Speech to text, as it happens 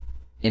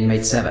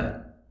Inmate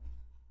 7.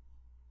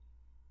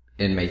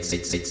 Inmate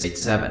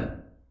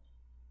 7.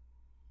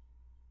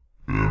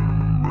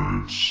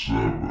 Inmate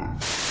 7.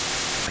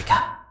 Wake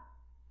up.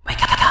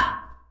 Wake up.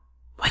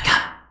 Wake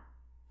up.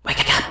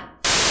 Wake up.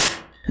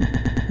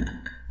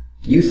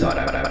 You thought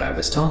I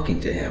was talking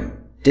to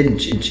him,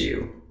 didn't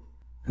you?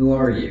 Who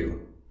are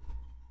you?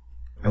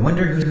 I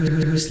wonder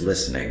who's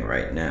listening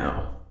right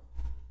now.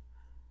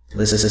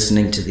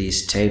 Listening to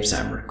these tapes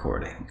I'm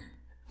recording.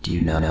 Do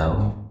you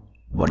know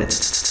what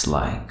it's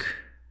like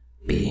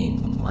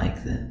being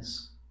like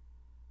this?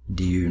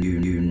 Do you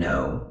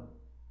know?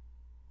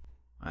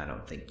 I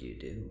don't think you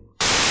do.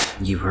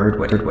 You heard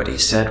what he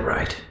said,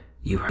 right?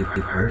 You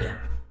heard him.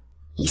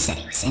 He said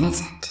he was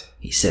innocent.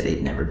 He said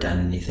he'd never done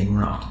anything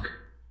wrong.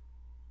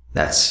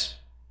 That's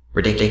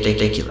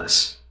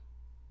ridiculous.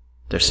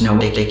 There's no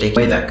way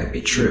that could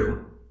be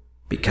true,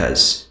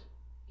 because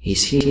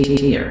he's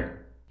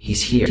here.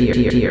 He's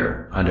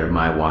here under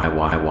my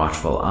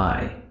watchful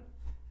eye.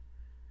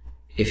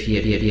 If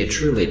he had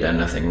truly done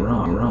nothing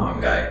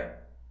wrong,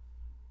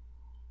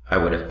 I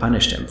would have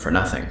punished him for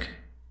nothing.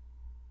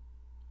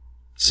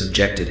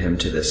 Subjected him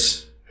to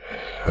this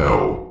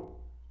Hell.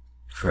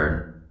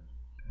 For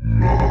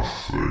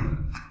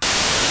Nothing.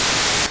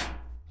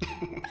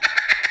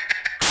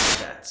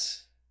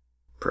 That's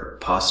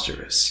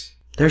preposterous.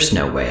 There's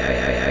no way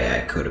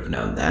I could have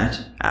known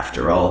that.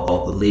 After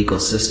all, the legal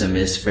system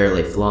is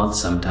fairly flawed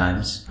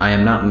sometimes. I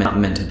am not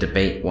meant to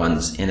debate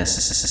one's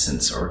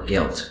innocence or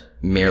guilt,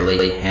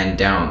 merely hand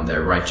down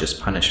their righteous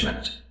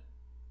punishment.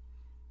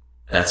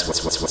 That's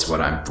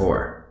what I'm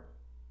for.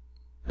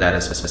 That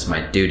is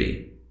my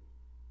duty.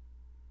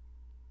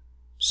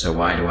 So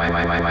why do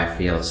I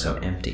feel so empty?